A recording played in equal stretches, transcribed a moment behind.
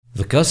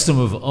The custom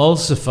of all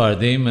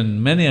Sephardim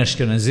and many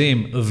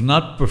Ashkenazim of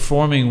not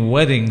performing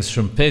weddings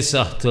from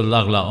Pesach to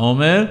Lag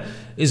Omer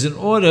is in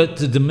order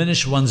to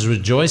diminish one's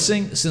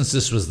rejoicing, since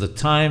this was the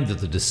time that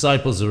the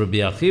disciples of Rabbi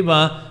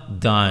Akiva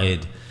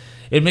died.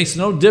 It makes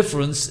no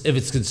difference if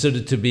it's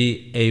considered to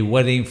be a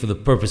wedding for the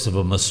purpose of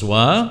a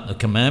maswa, a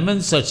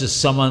commandment, such as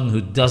someone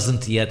who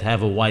doesn't yet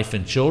have a wife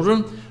and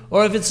children,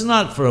 or if it's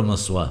not for a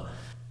maswa.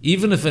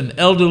 Even if an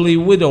elderly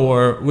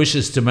widower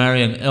wishes to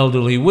marry an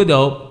elderly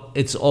widow,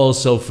 it's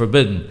also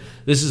forbidden.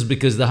 This is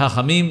because the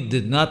Hachamim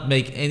did not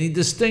make any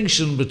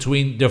distinction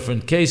between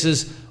different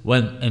cases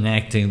when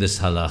enacting this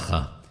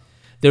halacha.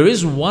 There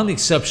is one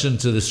exception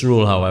to this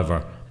rule,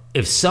 however.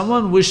 If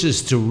someone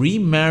wishes to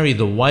remarry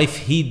the wife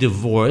he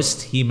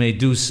divorced, he may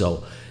do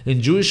so.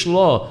 In Jewish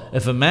law,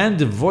 if a man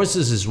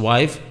divorces his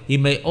wife, he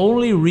may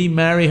only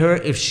remarry her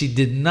if she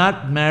did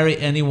not marry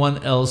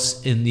anyone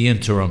else in the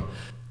interim.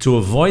 To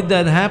avoid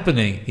that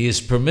happening, he is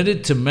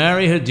permitted to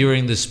marry her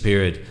during this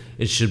period.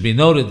 It should be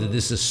noted that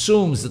this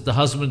assumes that the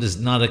husband is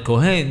not a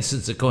Kohen,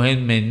 since a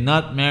Kohen may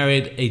not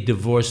marry a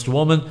divorced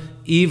woman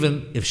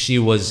even if she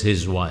was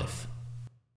his wife.